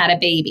and then had a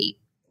baby.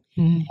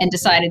 And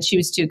decided she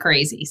was too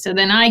crazy. So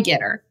then I get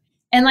her.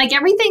 And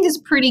everything is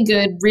pretty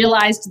good.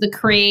 Realized the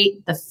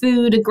crate, the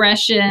food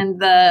aggression,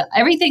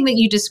 everything that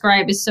you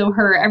describe is so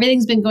her.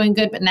 Everything's been going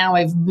good, but now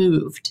I've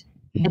moved.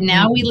 And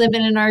now we live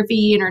in an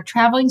RV and are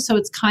traveling. So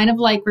it's kind of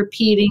like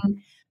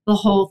repeating the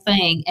whole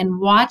thing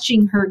and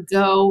watching her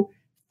go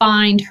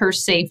find her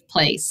safe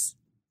place,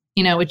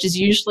 which is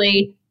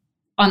usually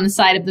on the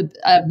side of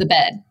the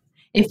bed.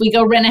 If we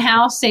go rent a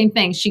house, same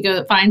thing. She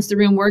finds the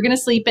room we're going to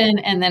sleep in,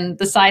 and then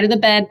the side of the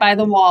bed by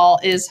the wall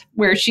is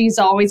where she's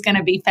always going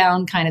to be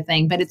found, kind of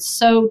thing. But it's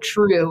so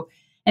true.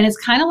 And it's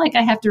kind of like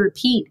I have to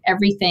repeat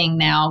everything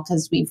now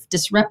because we've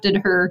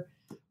disrupted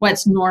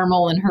what's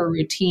normal in her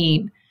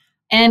routine.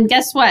 And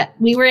guess what?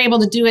 We were able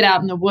to do it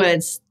out in the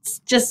woods,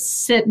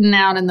 just sitting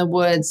out in the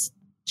woods.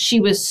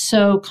 She was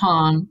so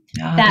calm.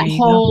 That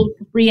whole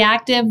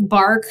reactive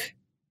bark,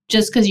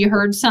 just because you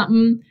heard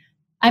something.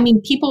 I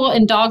mean, people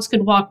and dogs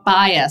could walk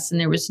by us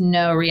and there was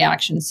no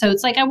reaction. So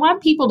it's like, I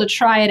want people to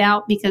try it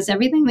out because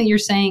everything that you're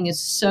saying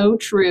is so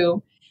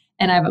true.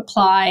 And I've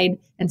applied,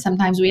 and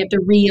sometimes we have to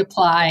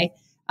reapply.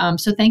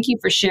 So thank you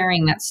for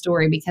sharing that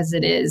story because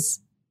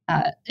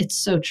it's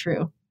so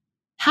true.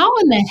 How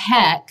in the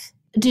heck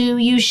do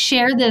you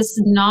share this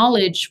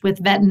knowledge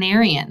with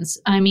veterinarians?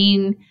 I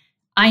mean,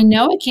 I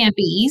know it can't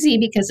be easy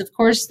because, of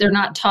course, they're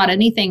not taught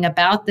anything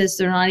about this.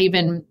 They're not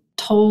even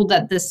told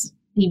that this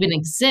even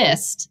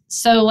exist.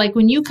 So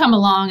when you come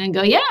along and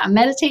go, yeah,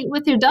 meditate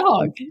with your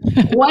dog.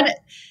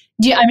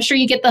 I'm sure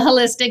you get the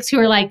holistics who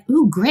are like,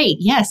 ooh, great.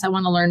 Yes, I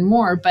want to learn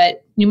more,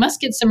 but you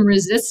must get some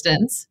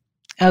resistance.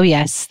 Oh,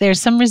 yes.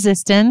 There's some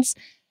resistance.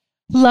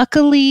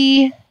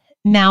 Luckily,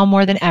 now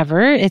more than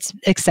ever, it's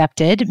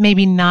accepted.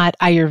 Maybe not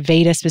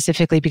Ayurveda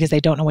specifically because they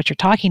don't know what you're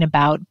talking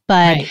about,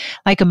 but right.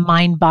 Like a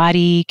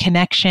mind-body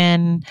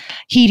connection,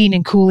 heating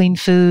and cooling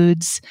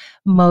foods.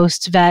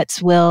 Most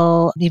vets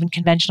even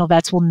conventional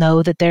vets will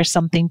know that there's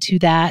something to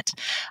that.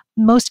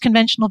 Most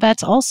conventional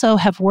vets also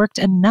have worked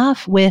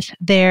enough with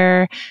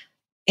their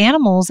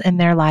animals in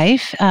their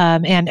life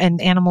and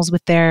animals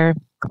with their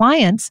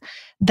clients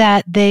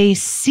that they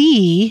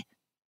see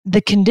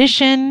the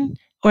condition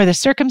or the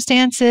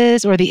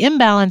circumstances or the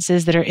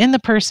imbalances that are in the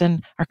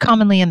person are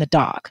commonly in the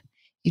dog.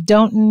 You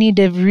don't need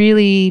to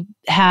really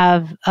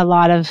have a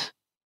lot of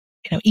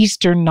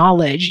Eastern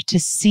knowledge to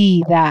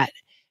see that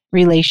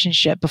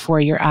relationship before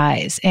your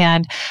eyes.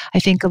 And I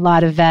think a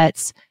lot of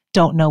vets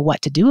don't know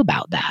what to do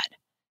about that.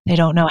 They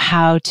don't know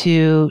how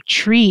to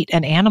treat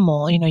an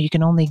animal. You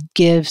can only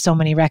give so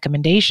many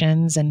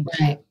recommendations and,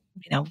 right.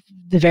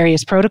 The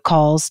various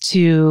protocols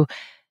to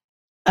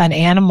an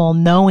animal,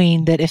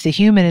 knowing that if the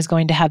human is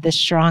going to have this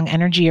strong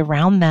energy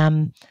around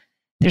them,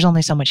 there's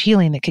only so much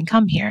healing that can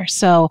come here.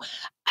 So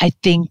I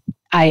think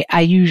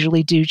I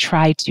usually do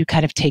try to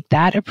kind of take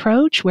that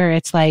approach where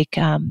it's like,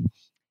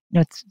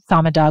 it's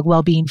Sama Dog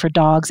well-being for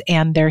dogs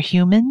and their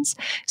humans.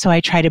 So I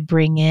try to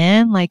bring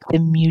in like the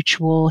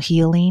mutual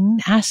healing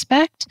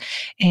aspect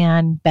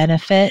and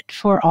benefit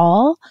for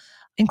all,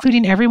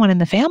 including everyone in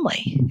the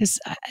family. Because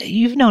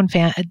you've known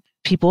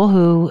people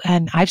who,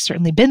 and I've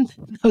certainly been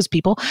those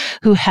people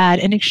who had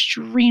an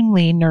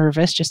extremely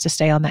nervous, just to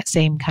stay on that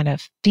same kind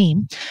of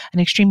theme,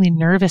 an extremely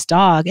nervous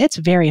dog. It's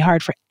very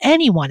hard for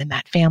anyone in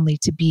that family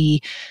to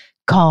be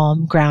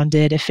calm,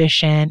 grounded,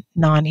 efficient,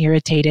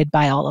 non-irritated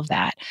by all of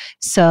that.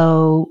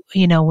 So,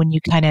 when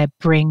you kind of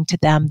bring to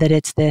them that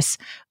it's this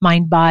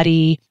mind,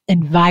 body,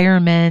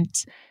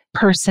 environment,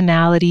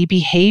 personality,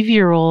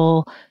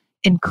 behavioral,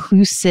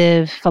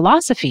 inclusive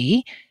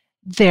philosophy,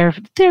 they're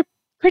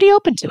pretty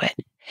open to it.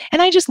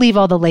 And I just leave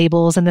all the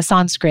labels and the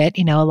Sanskrit.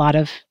 A lot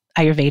of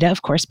Ayurveda,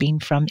 of course, being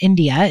from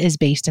India, is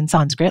based in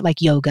Sanskrit,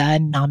 like yoga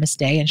and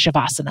namaste and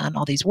shavasana and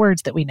all these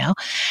words that we know.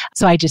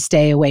 So I just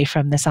stay away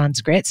from the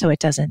Sanskrit so it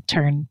doesn't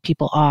turn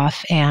people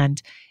off,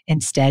 and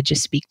instead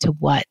just speak to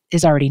what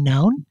is already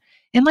known.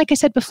 And like I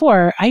said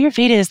before,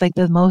 Ayurveda is like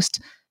the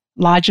most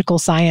logical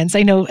science.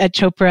 I know at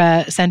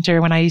Chopra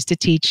Center, when I used to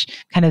teach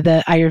kind of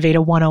the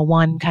Ayurveda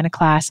 101 kind of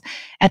class,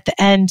 at the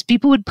end,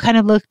 people would kind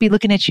of be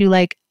looking at you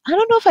like, I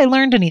don't know if I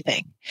learned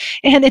anything.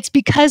 And it's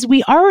because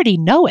we already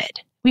know it.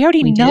 We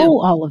already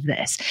know all of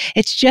this.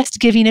 It's just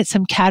giving it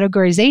some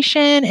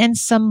categorization and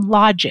some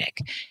logic.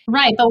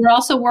 Right. But we're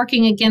also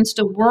working against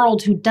a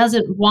world who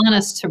doesn't want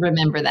us to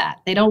remember that.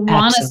 They don't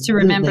want us to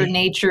remember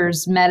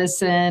nature's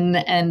medicine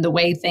and the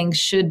way things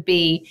should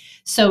be.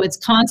 So it's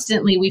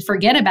constantly, we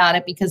forget about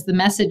it because the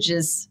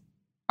messages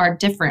are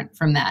different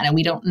from that. And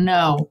we don't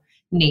know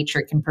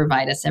nature can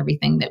provide us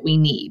everything that we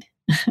need.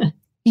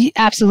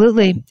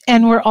 Absolutely.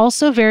 And we're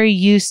also very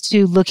used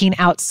to looking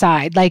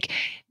outside. Like,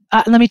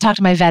 let me talk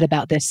to my vet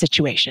about this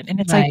situation. And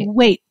it's like,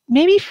 wait,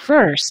 maybe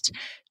first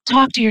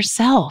talk to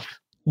yourself.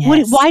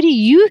 Yes. Why do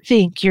you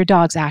think your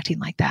dog's acting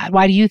like that?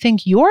 Why do you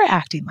think you're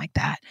acting like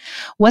that?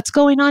 What's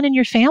going on in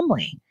your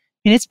family?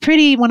 And it's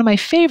one of my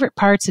favorite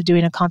parts of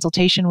doing a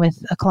consultation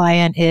with a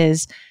client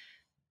is,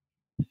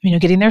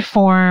 getting their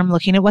form,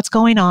 looking at what's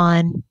going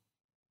on.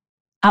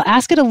 I'll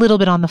ask it a little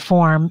bit on the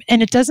form,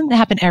 and it doesn't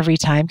happen every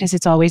time because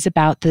it's always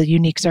about the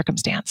unique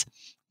circumstance.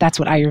 That's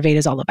what Ayurveda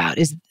is all about,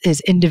 is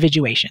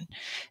individuation.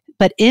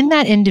 But in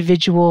that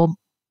individual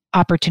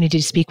opportunity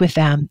to speak with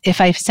them,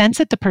 if I sense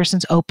that the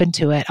person's open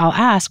to it, I'll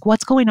ask,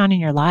 what's going on in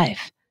your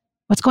life?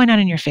 What's going on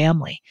in your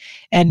family?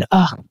 And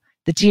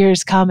the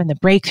tears come and the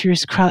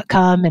breakthroughs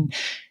come and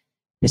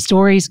the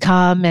stories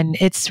come. And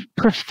it's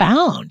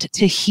profound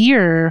to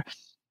hear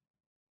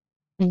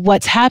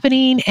what's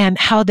happening and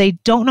how they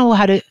don't know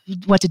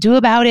what to do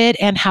about it,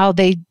 and how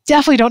they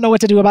definitely don't know what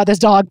to do about this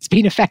dog that's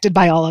being affected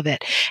by all of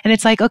it. And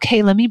it's like,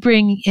 okay, let me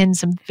bring in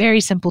some very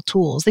simple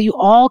tools that you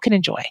all can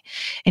enjoy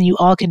and you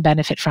all can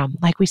benefit from.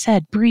 Like we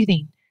said,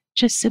 breathing,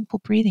 just simple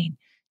breathing,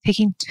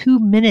 taking 2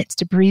 minutes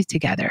to breathe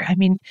together. I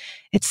mean,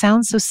 it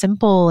sounds so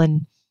simple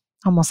and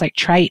almost like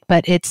trite,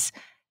 but it's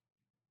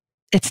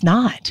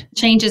not.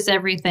 Changes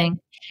everything.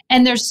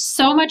 And there's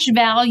so much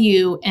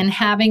value in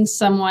having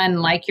someone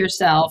like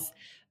yourself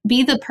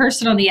be the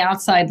person on the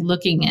outside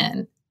looking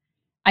in.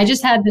 I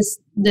just had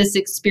this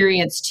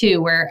experience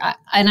too, where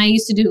I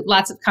used to do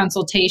lots of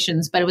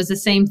consultations, but it was the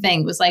same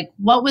thing. It was like,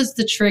 what was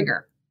the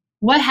trigger?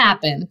 What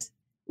happened?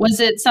 Was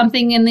it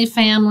something in the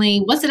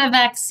family? Was it a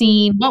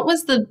vaccine? What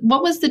was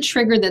the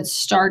trigger that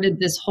started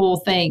this whole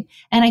thing?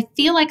 And I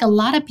feel like a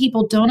lot of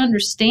people don't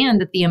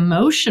understand that the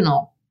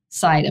emotional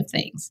side of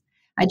things.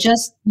 I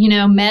just,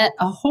 met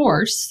a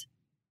horse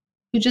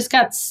who just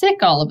got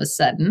sick all of a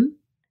sudden.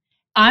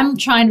 I'm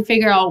trying to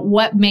figure out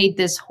what made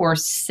this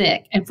horse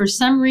sick. And for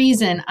some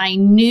reason, I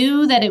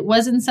knew that it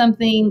wasn't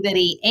something that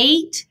he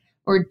ate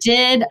or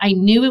did. I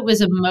knew it was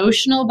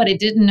emotional, but I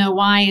didn't know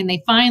why. And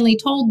they finally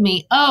told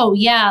me, oh,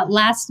 yeah,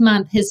 last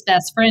month his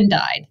best friend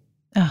died.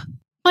 I'm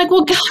like,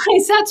 well,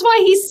 guys, that's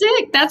why he's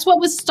sick. That's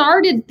what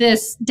started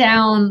this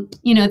down,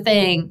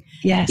 thing.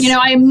 Yes.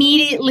 I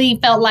immediately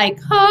felt like,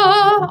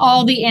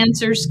 all the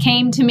answers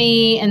came to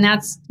me. And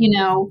that's,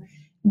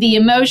 the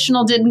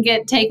emotional didn't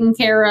get taken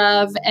care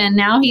of. And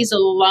now he's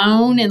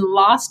alone and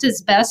lost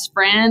his best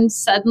friend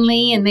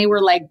suddenly. And they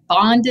were like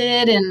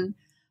bonded. And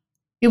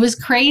it was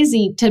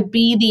crazy to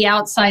be the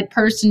outside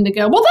person to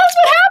go, well, that's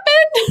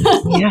what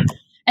happened. Yeah.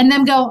 And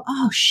then go,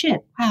 oh,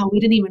 shit. Wow.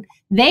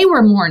 They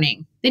were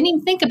mourning. They didn't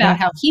even think about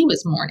how he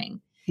was mourning.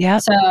 Yeah.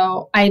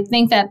 So I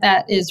think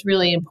that is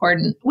really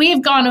important.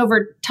 We've gone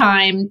over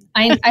time.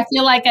 I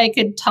feel like I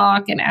could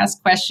talk and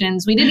ask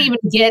questions. We didn't even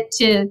get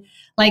to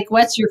like,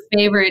 what's your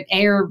favorite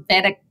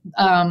Ayurvedic,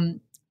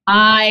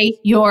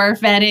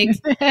 Ayurvedic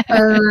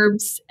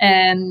herbs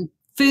and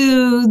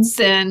foods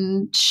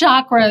and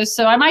chakras.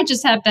 So I might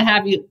just have to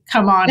have you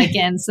come on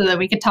again so that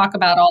we could talk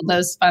about all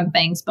those fun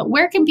things. But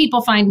where can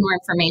people find more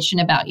information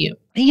about you?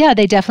 Yeah,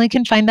 they definitely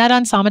can find that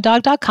on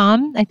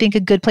samadog.com. I think a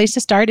good place to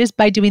start is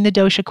by doing the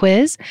dosha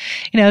quiz.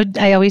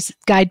 I always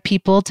guide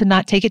people to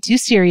not take it too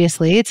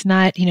seriously. It's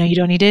not, you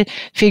don't need to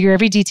figure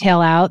every detail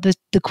out. The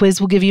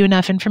quiz will give you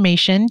enough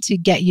information to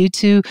get you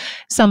to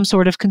some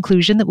sort of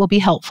conclusion that will be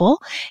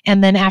helpful.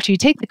 And then after you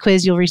take the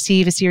quiz, you'll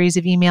receive a series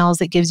of emails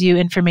that gives you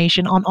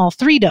information on all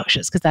 3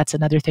 doshas, because that's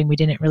another thing we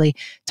didn't really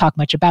talk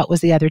much about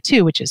was the other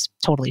 2, which is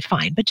totally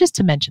fine. But just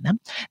to mention them,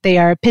 they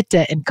are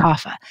Pitta and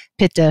Kapha.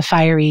 Pitta,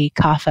 fiery,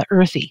 Kapha,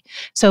 earthy.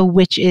 So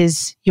which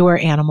is your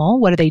animal?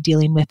 What are they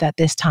dealing with at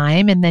this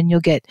time? And then you'll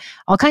get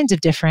all kinds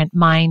of different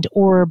mind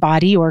or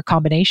body or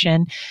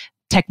combination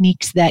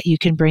techniques that you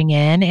can bring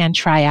in and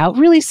try out.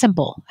 Really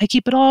simple. I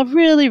keep it all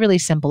really, really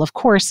simple. Of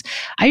course,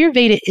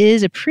 Ayurveda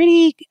is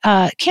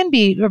can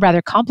be a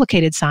rather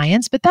complicated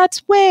science, but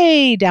that's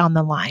way down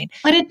the line.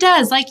 But it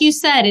does. Like you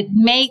said, it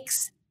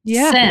makes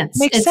sense.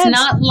 It's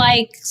not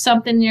like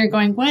something you're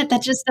going, what?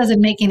 That just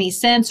doesn't make any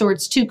sense, or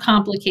it's too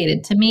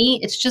complicated. To me,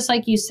 it's just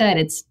like you said,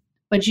 it's,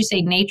 what'd you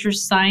say,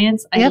 nature's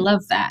science? I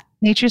love that.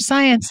 Nature's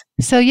science.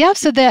 So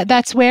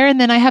that's where,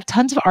 and then I have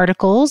tons of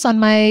articles on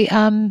my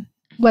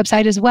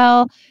website as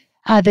well.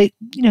 They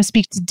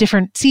speak to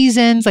different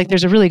seasons. Like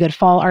there's a really good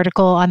fall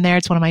article on there.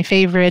 It's one of my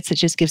favorites. It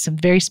just gives some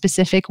very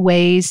specific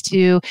ways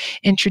to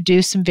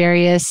introduce some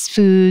various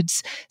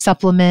foods,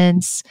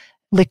 supplements,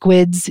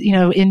 liquids,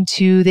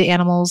 into the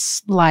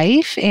animal's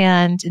life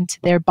and into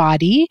their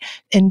body,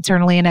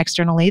 internally and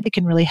externally, that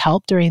can really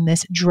help during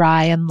this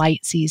dry and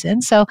light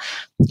season. So,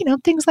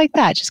 things like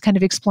that, just kind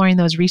of exploring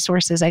those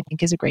resources, I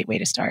think is a great way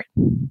to start.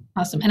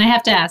 Awesome. And I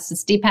have to ask,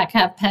 does Deepak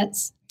have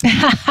pets?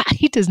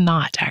 He does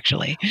not,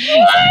 actually.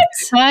 What?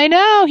 I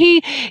know.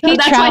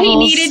 That's travels. why he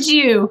needed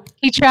you.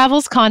 He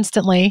travels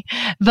constantly,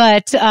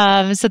 but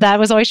so that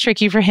was always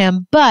tricky for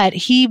him. But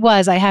he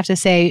was, I have to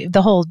say,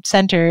 the whole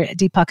center,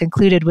 Deepak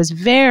included, was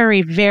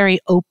very, very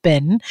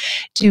open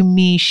to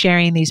me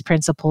sharing these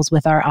principles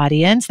with our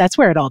audience. That's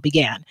where it all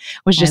began.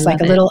 It was just like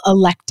a little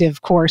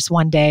elective course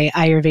one day,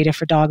 Ayurveda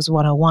for Dogs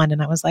 101.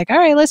 And I was like, all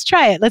right, let's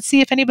try it. Let's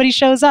see if anybody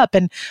shows up.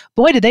 And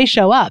boy, did they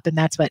show up. And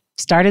that's what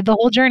started the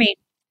whole journey.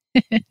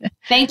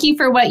 Thank you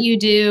for what you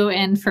do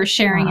and for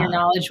sharing your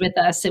knowledge with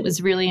us. It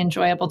was really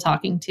enjoyable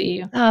talking to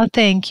you. Oh,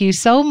 thank you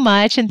so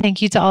much. And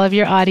thank you to all of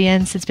your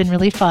audience. It's been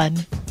really fun.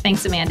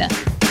 Thanks, Amanda.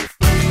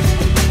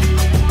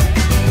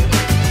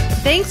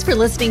 Thanks for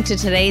listening to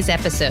today's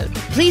episode.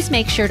 Please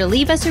make sure to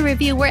leave us a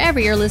review wherever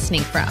you're listening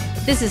from.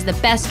 This is the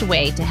best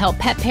way to help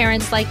pet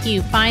parents like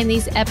you find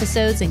these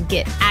episodes and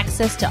get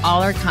access to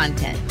all our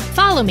content.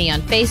 Follow me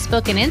on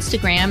Facebook and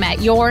Instagram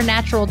at Your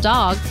Natural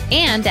Dog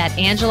and at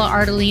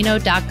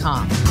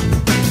AngelaArdolino.com.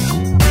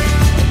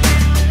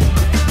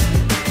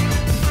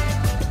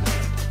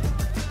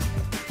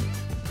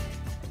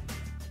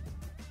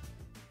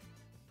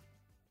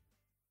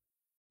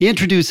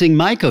 Introducing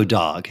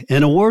MycoDog,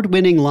 an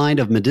award-winning line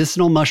of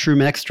medicinal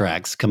mushroom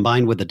extracts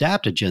combined with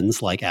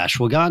adaptogens like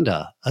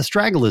ashwagandha,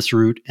 astragalus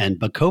root, and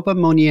Bacopa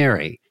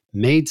monnieri,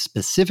 made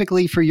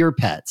specifically for your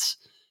pets.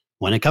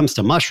 When it comes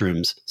to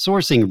mushrooms,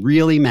 sourcing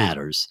really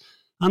matters.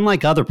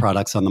 Unlike other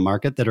products on the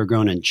market that are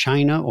grown in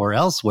China or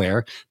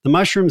elsewhere, the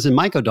mushrooms in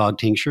MycoDog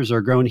tinctures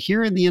are grown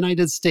here in the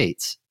United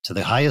States to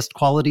the highest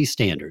quality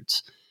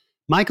standards.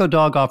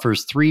 MycoDog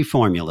offers 3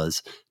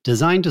 formulas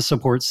designed to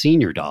support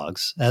senior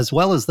dogs, as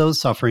well as those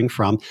suffering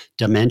from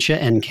dementia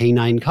and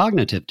canine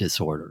cognitive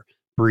disorder,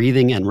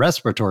 breathing and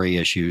respiratory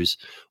issues,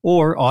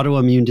 or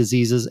autoimmune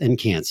diseases and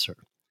cancer.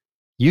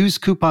 Use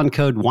coupon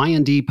code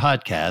YND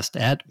podcast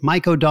at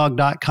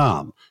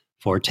mycodog.com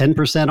for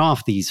 10%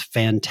 off these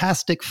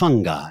fantastic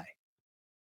fungi.